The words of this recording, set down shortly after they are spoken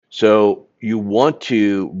So you want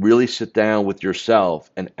to really sit down with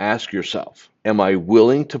yourself and ask yourself, am I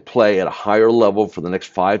willing to play at a higher level for the next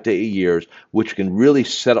 5 to 8 years, which can really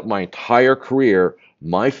set up my entire career,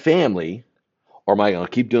 my family, or am I going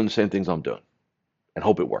to keep doing the same things I'm doing and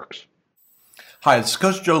hope it works? Hi, it's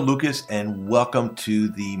Coach Joe Lucas, and welcome to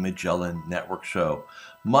the Magellan Network Show.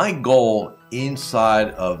 My goal inside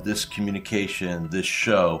of this communication, this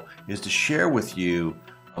show, is to share with you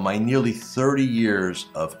my nearly 30 years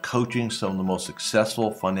of coaching some of the most successful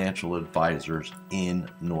financial advisors in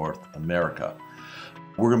North America.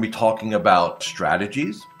 We're going to be talking about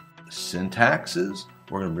strategies, syntaxes.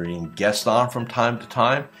 We're going to be bringing guests on from time to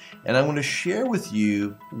time, and I'm going to share with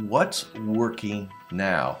you what's working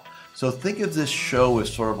now. So think of this show as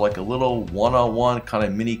sort of like a little one-on-one kind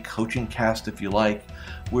of mini coaching cast, if you like,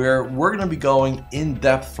 where we're going to be going in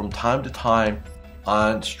depth from time to time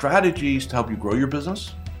on strategies to help you grow your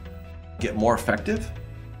business, get more effective,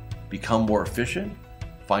 become more efficient,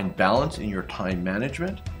 find balance in your time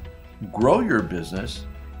management, grow your business,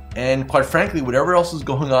 and quite frankly, whatever else is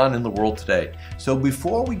going on in the world today. So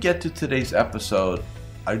before we get to today's episode,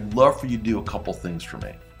 I'd love for you to do a couple things for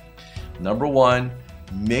me. Number one,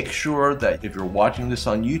 make sure that if you're watching this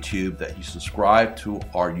on YouTube, that you subscribe to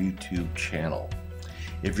our YouTube channel.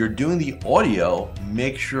 If you're doing the audio,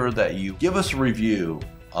 make sure that you give us a review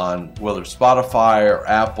on whether it's Spotify or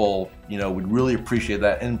Apple. We'd really appreciate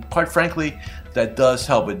that. And quite frankly, that does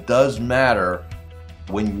help. It does matter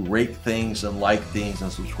when you rate things and like things and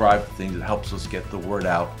subscribe to things. It helps us get the word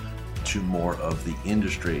out to more of the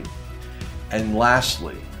industry. And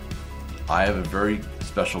lastly, I have a very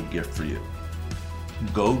special gift for you.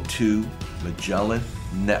 Go to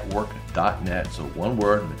MagellanNetwork.net, so one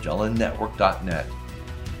word, MagellanNetwork.net,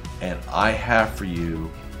 and I have for you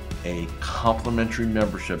a complimentary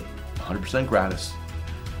membership, 100% gratis,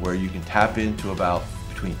 where you can tap into about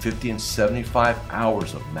between 50 and 75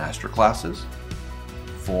 hours of masterclasses,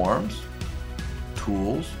 forms,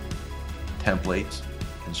 tools, templates,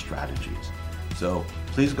 and strategies. So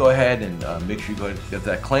please go ahead and make sure you go ahead and get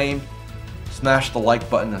that claimed. Smash the like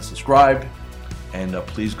button and subscribe. And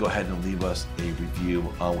please go ahead and leave us a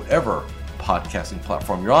review on whatever podcasting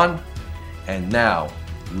platform you're on. And now,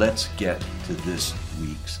 let's get to this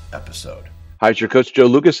week's episode. Hi, it's your coach, Joe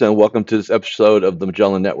Lucas, and welcome to this episode of the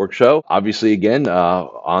Magellan Network Show. Obviously, again,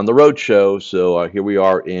 on the road show. So here we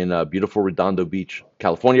are in beautiful Redondo Beach,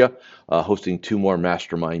 California, hosting 2 more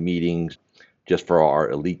mastermind meetings just for our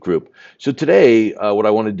elite group. So today, what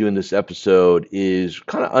I want to do in this episode is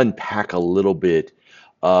kind of unpack a little bit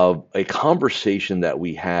of a conversation that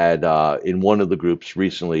we had in one of the groups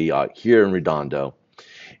recently here in Redondo,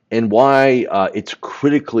 and why it's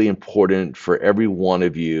critically important for every one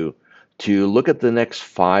of you to look at the next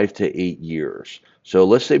 5 to 8 years. So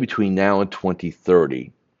let's say between now and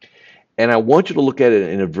 2030. And I want you to look at it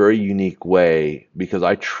in a very unique way, because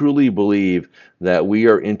I truly believe that we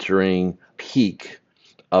are entering peak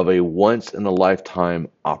of a once in a lifetime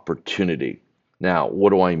opportunity. Now,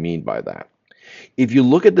 what do I mean by that? If you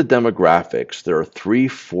look at the demographics, there are 3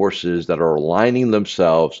 forces that are aligning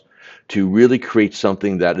themselves to really create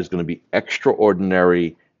something that is going to be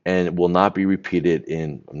extraordinary and will not be repeated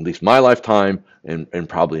in at least my lifetime and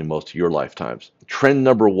probably in most of your lifetimes. Trend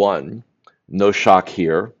number 1, no shock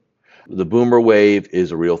here, the boomer wave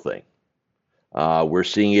is a real thing. We're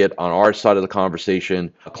seeing it on our side of the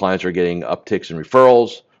conversation. Clients are getting upticks in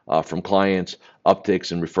referrals from clients,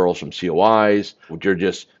 upticks in referrals from COIs, which are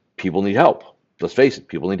just people need help. Let's face it,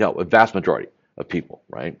 people need help, a vast majority of people,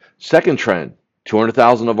 right? Second trend,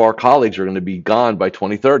 200,000 of our colleagues are going to be gone by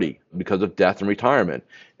 2030 because of death and retirement.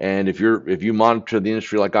 And if you monitor the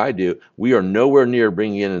industry like I do, we are nowhere near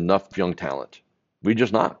bringing in enough young talent. We're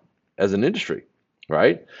just not as an industry,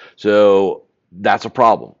 right? So that's a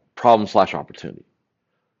problem/opportunity.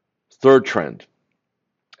 Third trend,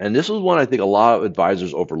 and this is one I think a lot of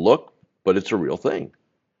advisors overlook, but it's a real thing.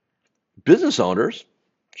 Business owners,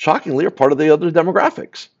 shockingly, are part of the other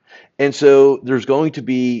demographics. And so there's going to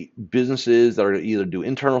be businesses that are going to either do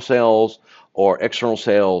internal sales or external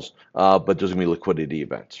sales, but there's going to be liquidity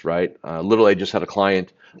events, right? Literally, I just had a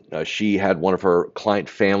client. She had one of her client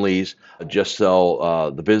families just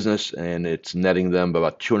sell the business, and it's netting them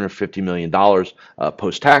about $250 million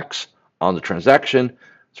post-tax on the transaction.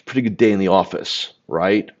 It's a pretty good day in the office,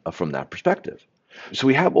 right, from that perspective. So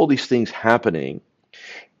we have all these things happening.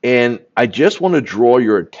 And I just want to draw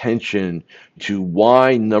your attention to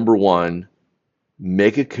why, number 1,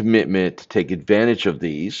 make a commitment to take advantage of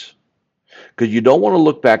these, because you don't want to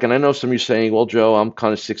look back. And I know some of you are saying, well, Joe, I'm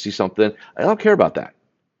kind of 60 something. I don't care about that.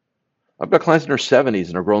 I've got clients in their 70s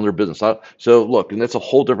and are growing their business. So look, and that's a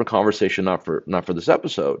whole different conversation, not for this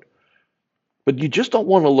episode. But you just don't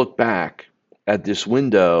want to look back at this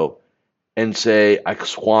window and say, I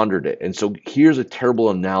squandered it. And so here's a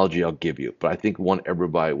terrible analogy I'll give you, but I think one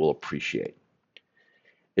everybody will appreciate.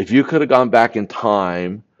 If you could have gone back in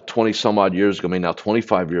time 20 some odd years ago, maybe now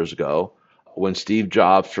 25 years ago, when Steve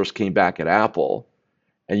Jobs first came back at Apple,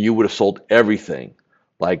 and you would have sold everything,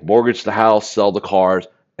 like mortgage the house, sell the cars,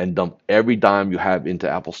 and dump every dime you have into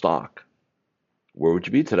Apple stock, where would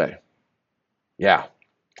you be today? Yeah,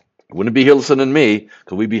 you wouldn't be here listening to me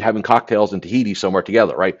because we'd be having cocktails in Tahiti somewhere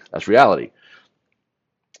together, right? That's reality.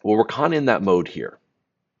 Well, we're kind of in that mode here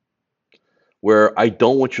where I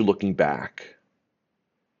don't want you looking back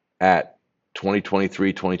at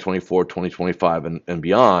 2023, 2024, 2025, and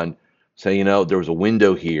beyond, saying, there was a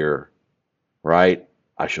window here, right?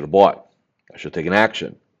 I should have bought. I should have taken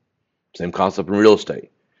action. Same concept in real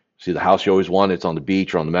estate. See the house you always wanted, it's on the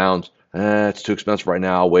beach or on the mountains. It's too expensive right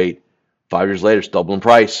now. I'll wait. 5 years later, it's double in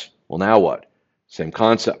price. Well, now what? Same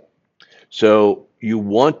concept. So you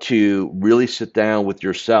want to really sit down with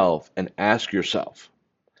yourself and ask yourself,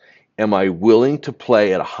 am I willing to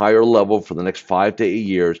play at a higher level for the next 5 to 8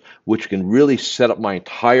 years, which can really set up my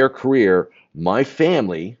entire career, my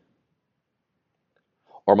family,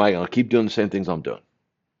 or am I going to keep doing the same things I'm doing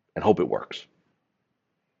and hope it works?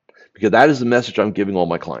 Because that is the message I'm giving all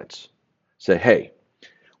my clients. Say, hey,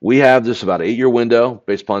 we have this about 8-year window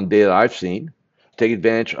based upon data I've seen. Take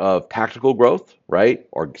advantage of tactical growth, right?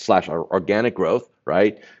 Or / organic growth,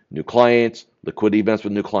 right? New clients, liquidity events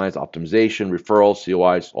with new clients, optimization, referrals,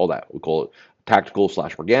 COIs, all that. We call it tactical /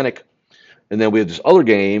 organic. And then we have this other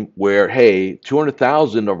game where, hey,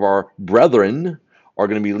 200,000 of our brethren are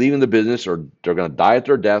going to be leaving the business or they're going to die at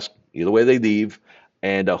their desk, either way they leave,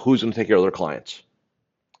 and who's going to take care of their clients?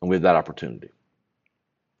 And we have that opportunity.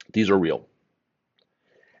 These are real.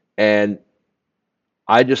 And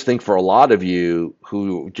I just think for a lot of you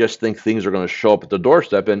who just think things are going to show up at the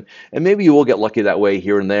doorstep, and maybe you will get lucky that way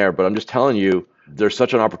here and there, but I'm just telling you, there's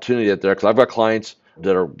such an opportunity out there because I've got clients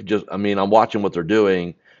that are just, I'm watching what they're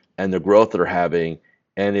doing and the growth they're having,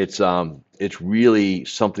 and it's really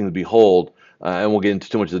something to behold. And we'll get into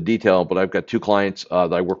too much of the detail, but I've got 2 clients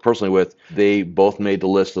that I work personally with. They both made the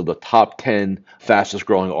list of the top 10 fastest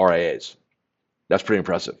growing RIAs. That's pretty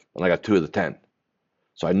impressive. And I got 2 of the 10.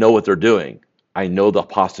 So I know what they're doing. I know the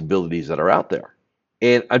possibilities that are out there.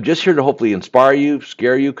 And I'm just here to hopefully inspire you,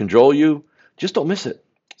 scare you, cajole you. Just don't miss it.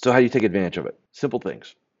 So how do you take advantage of it? Simple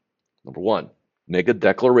things. Number 1, make a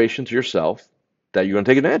declaration to yourself that you're going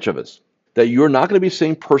to take advantage of this. That you're not going to be the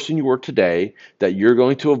same person you were today, that you're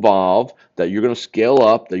going to evolve, that you're going to scale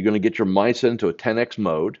up, that you're going to get your mindset into a 10x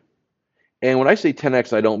mode. And when I say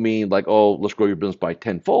 10x, I don't mean like, oh, let's grow your business by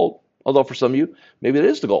tenfold. Although for some of you, maybe it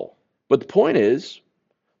is the goal. But the point is,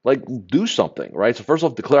 like, do something, right? So first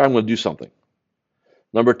off, declare I'm going to do something.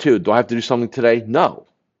 Number 2, do I have to do something today? No.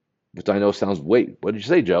 Which I know sounds, wait, what did you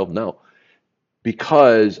say, Joe? No.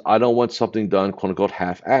 Because I don't want something done, quote unquote,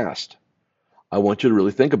 half-assed. I want you to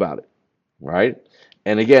really think about it. Right?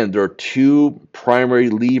 And again, there are 2 primary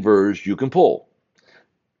levers you can pull.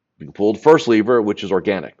 You can pull the first lever, which is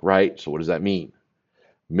organic, right? So what does that mean?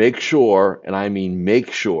 Make sure, and I mean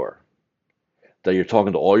make sure, that you're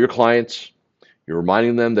talking to all your clients, you're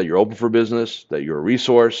reminding them that you're open for business, that you're a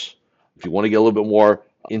resource. If you want to get a little bit more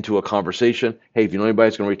into a conversation, hey, if you know anybody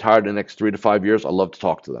that's going to retire in the next 3 to 5 years, I'd love to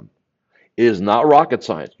talk to them. It is not rocket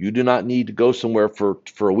science. You do not need to go somewhere for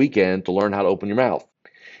a weekend to learn how to open your mouth.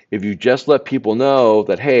 If you just let people know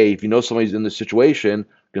that, hey, if you know somebody's in this situation,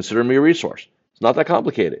 consider me a resource. It's not that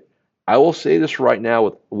complicated. I will say this right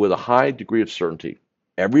now with a high degree of certainty.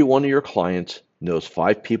 Every one of your clients knows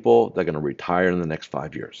 5 people that are going to retire in the next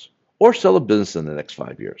 5 years or sell a business in the next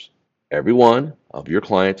 5 years. Every one of your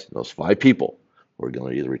clients knows 5 people who are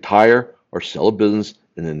going to either retire or sell a business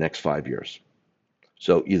in the next 5 years.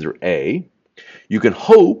 So either A, you can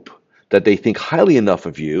hope that they think highly enough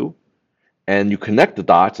of you and you connect the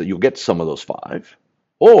dots that you'll get some of those 5,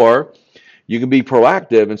 or you can be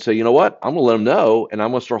proactive and say, you know what, I'm going to let them know, and I'm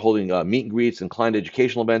going to start holding meet and greets and client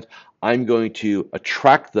educational events. I'm going to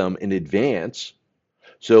attract them in advance,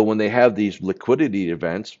 so when they have these liquidity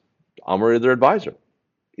events, I'm already their advisor,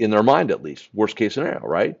 in their mind at least, worst case scenario,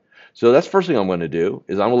 right? So that's the first thing I'm going to do,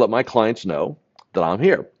 is I'm going to let my clients know that I'm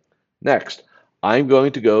here. Next, I'm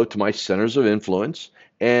going to go to my centers of influence,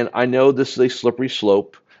 and I know this is a slippery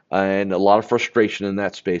slope, and a lot of frustration in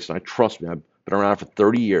that space. And trust me, I've been around for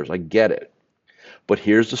 30 years. I get it. But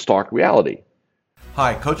here's the stark reality.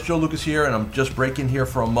 Hi, Coach Joe Lucas here, and I'm just breaking here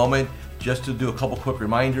for a moment Just to do a couple quick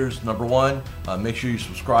reminders. Number one, make sure you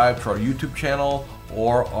subscribe to our YouTube channel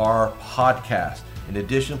or our podcast. In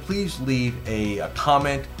addition, please leave a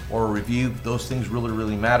comment or a review. Those things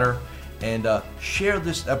really matter. And share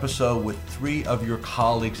this episode with 3 of your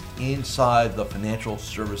colleagues inside the financial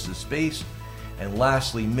services space. And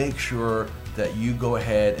lastly, make sure that you go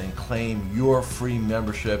ahead and claim your free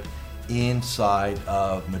membership inside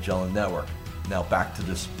of Magellan Network. Now back to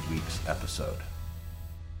this week's episode.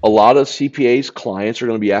 A lot of CPA's clients are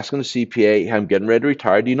going to be asking the CPA, hey, I'm getting ready to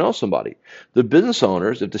retire. Do you know somebody? The business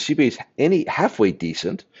owners, if the CPA is any halfway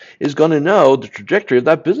decent, is going to know the trajectory of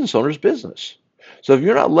that business owner's business. So if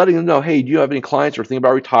you're not letting them know, hey, do you have any clients who are thinking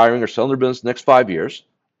about retiring or selling their business in the next 5 years?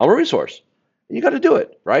 I'm a resource. And you got to do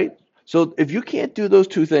it, right? So if you can't do those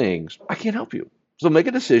 2 things, I can't help you. So make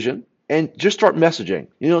a decision and just start messaging.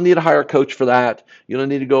 You don't need to hire a coach for that. You don't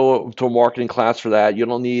need to go to a marketing class for that. You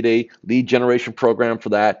don't need a lead generation program for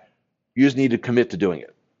that. You just need to commit to doing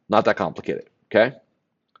it. Not that complicated, okay?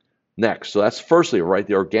 Next, so that's first lever, right?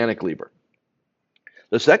 The organic lever.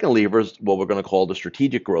 The second lever is what we're going to call the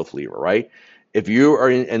strategic growth lever, right? If you are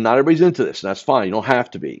in, and not everybody's into this, and that's fine. You don't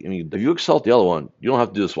have to be. I mean, if you excel at the other one, you don't have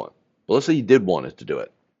to do this one. But let's say you did want it to do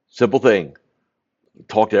it. Simple thing.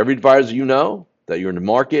 Talk to every advisor you know that you're in the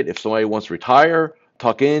market. If somebody wants to retire,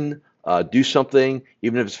 tuck in, do something.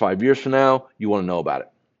 Even if it's 5 years from now, you want to know about it.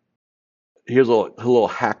 Here's a little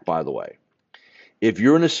hack, by the way. If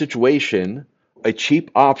you're in a situation, a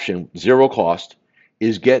cheap option, 0 cost,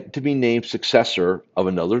 is get to be named successor of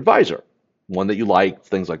another advisor, one that you like,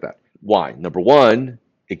 things like that. Why? Number one,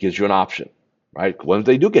 it gives you an option, right? What if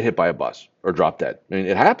they do get hit by a bus or drop dead? I mean,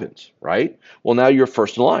 it happens, right? Well, now you're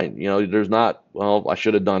first in line. You know, there's not, well, I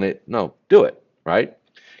should have done it. No, do it, right?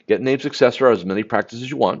 Get named successor as many practices as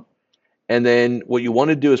you want. And then what you want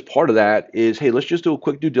to do as part of that is, hey, let's just do a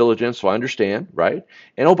quick due diligence so I understand, right?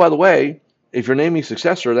 And oh, by the way, if you're naming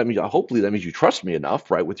successor, that means hopefully that means you trust me enough,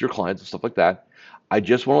 right, with your clients and stuff like that. I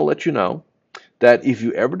just want to let you know that if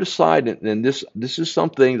you ever decide, and this is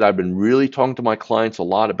something that I've been really talking to my clients a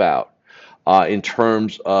lot about in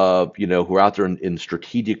terms of, you know, who are out there in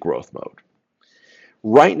strategic growth mode.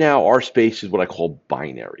 Right now, our space is what I call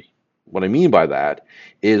binary. What I mean by that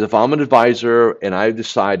is if I'm an advisor and I've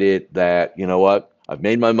decided that, you know what, I've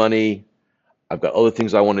made my money, I've got other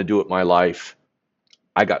things I want to do with my life,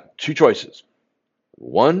 I got 2 choices.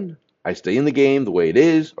 One, I stay in the game the way it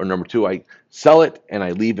is, or number 2, I sell it and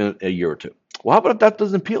I leave in a year or 2. Well, how about if that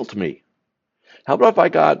doesn't appeal to me? How about if I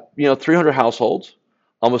got, 300 households,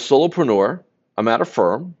 I'm a solopreneur, I'm at a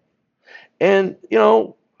firm, and,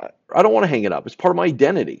 I don't want to hang it up. It's part of my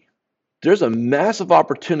identity. There's a massive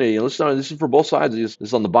opportunity, and listen, this is for both sides. This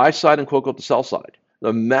is on the buy side and quote, the sell side.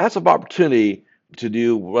 A massive opportunity to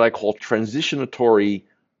do what I call transitionatory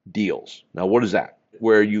deals. Now, what is that?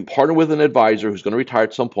 Where you partner with an advisor who's going to retire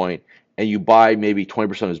at some point, and you buy maybe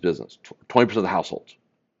 20% of his business, 20% of the households,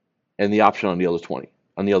 and the option on the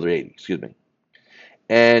other 80, excuse me.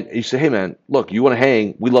 And you say, hey, man, look, you want to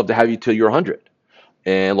hang, we'd love to have you till you're 100.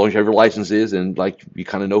 And as long as you have your licenses and like you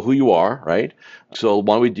kind of know who you are, right? So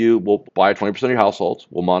why don't we'll buy 20% of your households,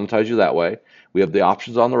 we'll monetize you that way. We have the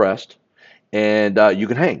options on the rest, and you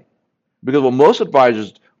can hang. Because what most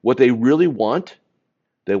advisors, what they really want,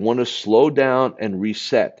 they want to slow down and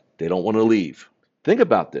reset. They don't want to leave. Think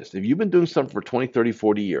about this. If you've been doing something for 20, 30,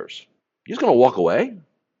 40 years, you're just going to walk away,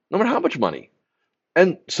 no matter how much money.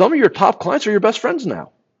 And some of your top clients are your best friends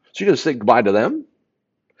now. So you're going to say goodbye to them?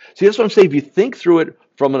 See, that's what I'm saying. If you think through it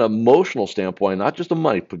from an emotional standpoint, not just the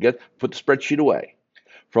money, put the spreadsheet away.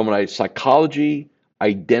 From a psychology,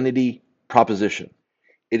 identity proposition,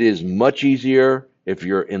 it is much easier if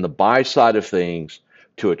you're in the buy side of things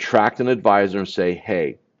to attract an advisor and say,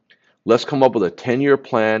 hey, let's come up with a 10-year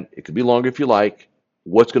plan. It could be longer if you like.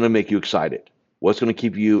 What's going to make you excited? What's going to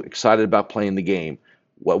keep you excited about playing the game?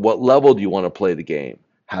 What level do you want to play the game?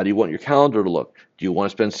 How do you want your calendar to look? Do you want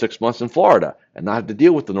to spend 6 months in Florida and not have to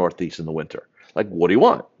deal with the Northeast in the winter? Like, what do you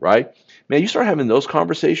want, right? Man, you start having those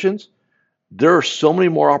conversations, there are so many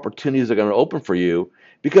more opportunities that are going to open for you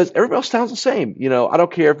because everybody else sounds the same. I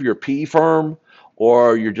don't care if you're a PE firm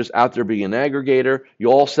or you're just out there being an aggregator.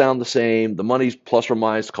 You all sound the same. The money's plus or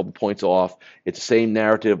minus a couple points off. It's the same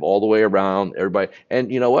narrative all the way around, everybody.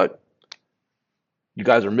 And you know what? You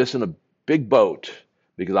guys are missing a big boat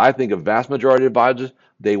because I think a vast majority of advisors,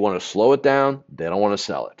 they want to slow it down. They don't want to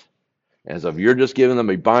sell it. And so if you're just giving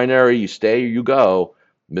them a binary, you stay or you go,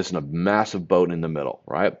 missing a massive boat in the middle,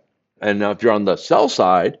 right? And now if you're on the sell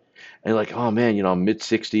side and you're like, oh man, I'm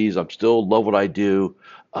mid-60s, I'm still love what I do.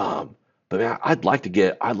 But man, I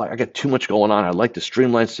got too much going on. I'd like to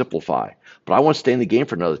streamline, simplify, but I want to stay in the game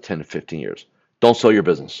for another 10 to 15 years. Don't sell your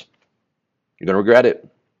business. You're going to regret it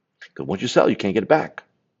because once you sell, you can't get it back.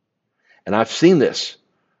 And I've seen this.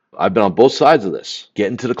 I've been on both sides of this.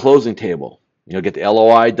 Getting to the closing table, get the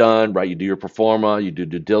LOI done, right? You do your pro forma, you do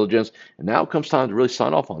due diligence, and now it comes time to really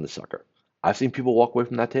sign off on the sucker. I've seen people walk away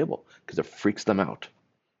from that table because it freaks them out.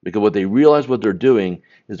 Because what they realize what they're doing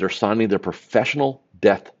is they're signing their professional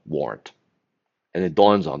death warrant. And it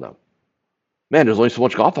dawns on them, man, there's only so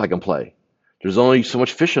much golf I can play. There's only so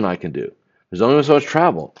much fishing I can do. There's only so much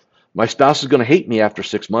travel. My spouse is going to hate me after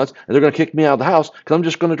 6 months, and they're going to kick me out of the house because I'm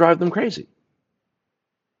just going to drive them crazy.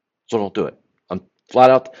 So don't do it. I'm flat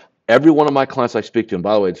out. Every one of my clients I speak to, and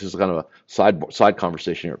by the way, this is kind of a side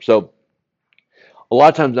conversation here. So a lot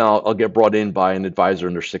of times now I'll get brought in by an advisor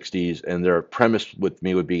in their 60s, and their premise with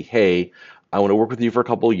me would be, hey, I want to work with you for a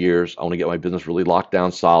couple of years. I want to get my business really locked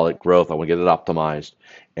down, solid growth. I want to get it optimized,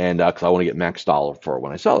 and because I want to get max dollar for it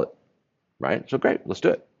when I sell it, right? So great, let's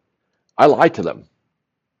do it. I lied to them.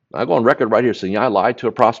 I go on record right here saying, yeah, I lied to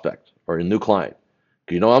a prospect or a new client.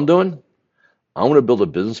 You know what I'm doing? I'm going to build a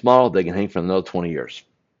business model they can hang for another 20 years.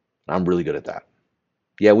 I'm really good at that.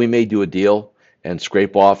 Yeah, we may do a deal and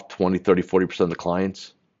scrape off 20, 30, 40% of the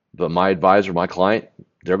clients, but my advisor, my client,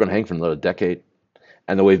 they're going to hang for another decade.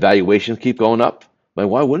 And the way valuations keep going up, why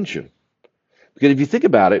wouldn't you? Because if you think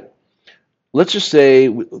about it, let's just say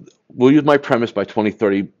we'll use my premise by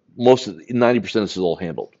 2030, 90% of this is all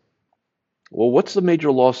handled. Well, what's the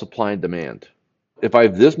major law of supply and demand? If I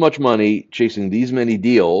have this much money chasing these many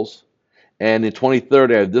deals, and in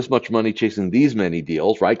 2030 I have this much money chasing these many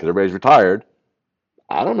deals, right? Because everybody's retired.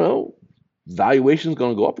 I don't know. Valuation's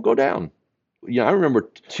going to go up or go down. I remember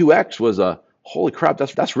 2x was holy crap,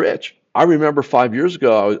 that's rich. I remember 5 years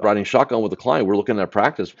ago, I was riding shotgun with a client. We're looking at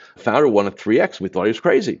practice. Founder wanted 3x. We thought he was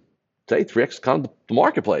crazy. Today, 3x is kind of the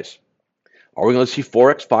marketplace. Are we going to see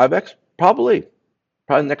 4x, 5x? Probably.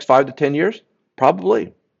 Probably the next 5 to 10 years?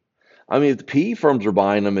 Probably. I mean, if the PE firms are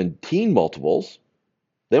buying them in teen multiples,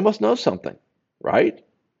 they must know something, right?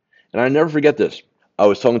 And I never forget this. I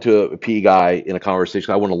was talking to a PE guy in a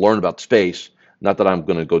conversation. I want to learn about the space. Not that I'm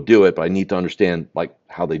going to go do it, but I need to understand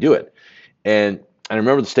how they do it. And I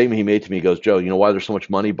remember the statement he made to me. He goes, Joe, you know why there's so much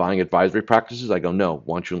money buying advisory practices? I go, no.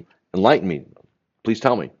 Why don't you enlighten me? Please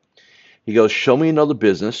tell me. He goes, show me another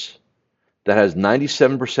business that has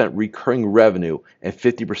 97% recurring revenue and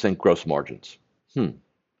 50% gross margins.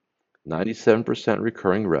 97%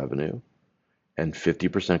 recurring revenue and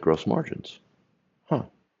 50% gross margins. I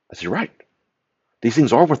said, you're right. These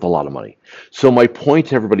things are worth a lot of money. So my point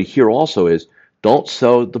to everybody here also is don't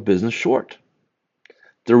sell the business short.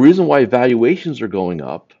 The reason why valuations are going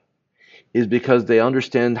up is because they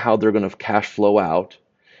understand how they're going to cash flow out,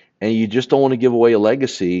 and you just don't want to give away a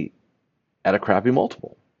legacy at a crappy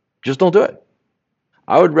multiple. Just don't do it.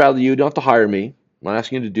 I would rather you don't have to hire me. I'm not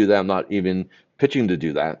asking you to do that. I'm not even pitching to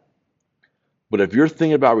do that. But if you're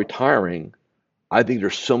thinking about retiring, I think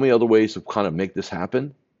there's so many other ways to kind of make this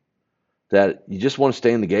happen that you just want to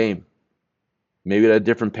stay in the game. Maybe at a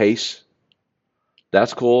different pace.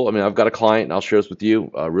 That's cool. I mean, I've got a client, and I'll share this with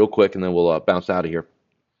you real quick, and then we'll bounce out of here.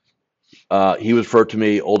 He was referred to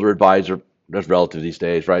me, older advisor. That's relative these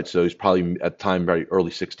days, right? So he's probably at the time very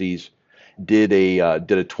early 60s. Did a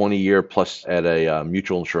 20-year plus at a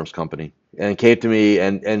mutual insurance company, and came to me,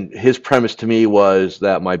 and his premise to me was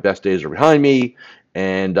that my best days are behind me,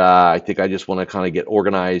 and I think I just want to kind of get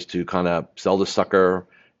organized to kind of sell this sucker,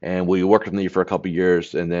 and will you work with me for a couple of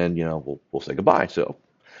years, and then we'll say goodbye. So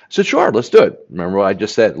I said, sure, let's do it. Remember what I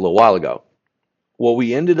just said a little while ago. What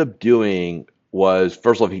we ended up doing was,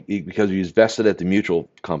 first of all, because he was vested at the mutual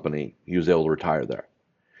company, he was able to retire there.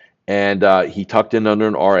 And he tucked in under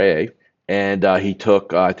an RA, and he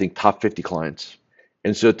took, I think, top 50 clients.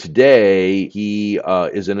 And so today he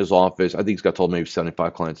is in his office. I think he's got told maybe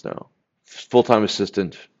 75 clients now. Full-time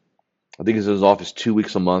assistant. I think he's in his office 2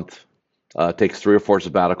 weeks a month. Takes 3 or 4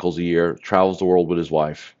 sabbaticals a year. Travels the world with his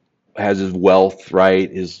wife. Has his wealth, right?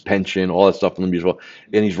 His pension, all that stuff in the mutual,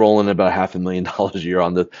 and he's rolling about $500,000 a year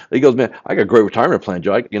on the. He goes, man, I got a great retirement plan,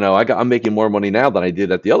 Joe. I'm making more money now than I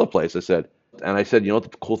did at the other place. I said, you know what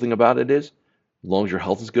the cool thing about it is? As long as your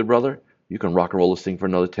health is good, brother, you can rock and roll this thing for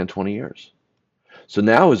another 10, 20 years. So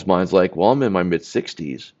now his mind's like, well, I'm in my mid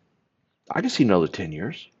 60s. I can see another 10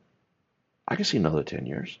 years.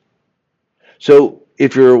 So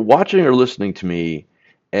if you're watching or listening to me,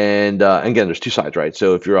 and again, there's 2 sides, right?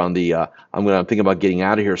 So if you're on the I'm thinking about getting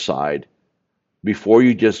out of here side, before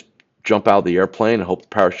you just jump out of the airplane and hope the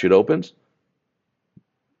parachute opens,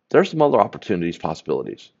 there's some other opportunities,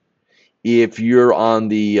 possibilities. If you're on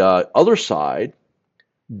the other side,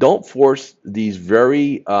 don't force these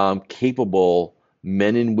very capable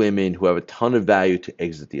men and women who have a ton of value to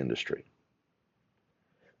exit the industry.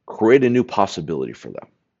 create a new possibility for them.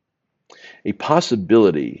 A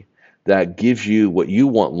possibility that gives you what you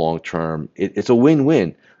want long term. It's a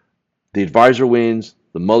win-win. The advisor wins,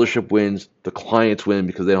 the mothership wins, the clients win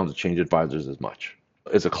because they don't have to change advisors as much.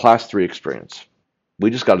 It's a class 3 experience. We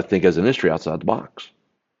just got to think as an industry outside the box.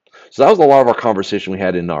 So that was a lot of our conversation we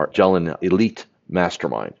had in our Magellan Elite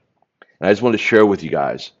Mastermind. And I just wanted to share with you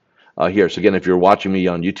guys here. So again, if you're watching me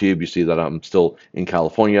on YouTube, you see that I'm still in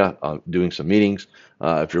California doing some meetings.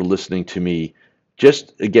 If you're listening to me,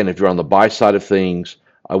 just again, if you're on the buy side of things,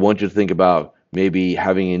 I want you to think about maybe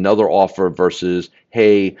having another offer versus,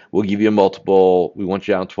 hey, we'll give you a multiple. We want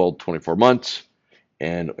you out in 12 to 24 months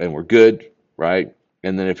and we're good, right?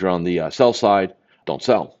 And then if you're on the sell side, don't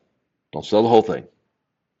sell. Don't sell the whole thing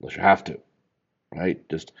unless you have to, right?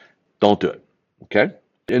 Just don't do it, okay?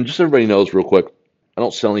 And just so everybody knows real quick, I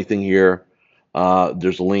don't sell anything here.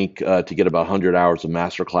 There's a link to get about 100 hours of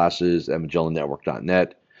master classes at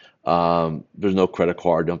MagellanNetwork.net. There's no credit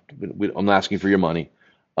card. I'm not asking for your money.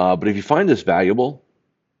 But if you find this valuable,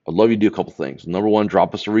 I'd love you to do a couple things. Number one,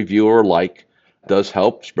 drop us a review or a like. It does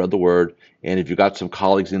help spread the word. And if you've got some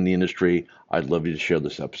colleagues in the industry, I'd love you to share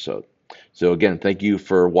this episode. So again, thank you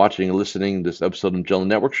for watching and listening to this episode of the Magellan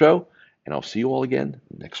Network Show, and I'll see you all again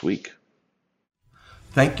next week.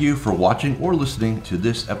 Thank you for watching or listening to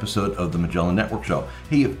this episode of the Magellan Network Show.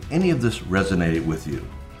 Hey, if any of this resonated with you,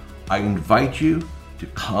 I invite you to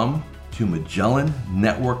come to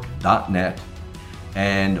MagellanNetwork.net,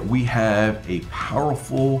 and we have a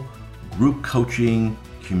powerful group coaching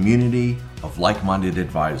community of like-minded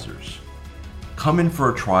advisors. Come in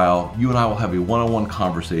for a trial. You and I will have a one-on-one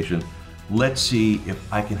conversation. Let's see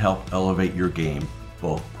if I can help elevate your game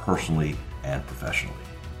both personally and professionally.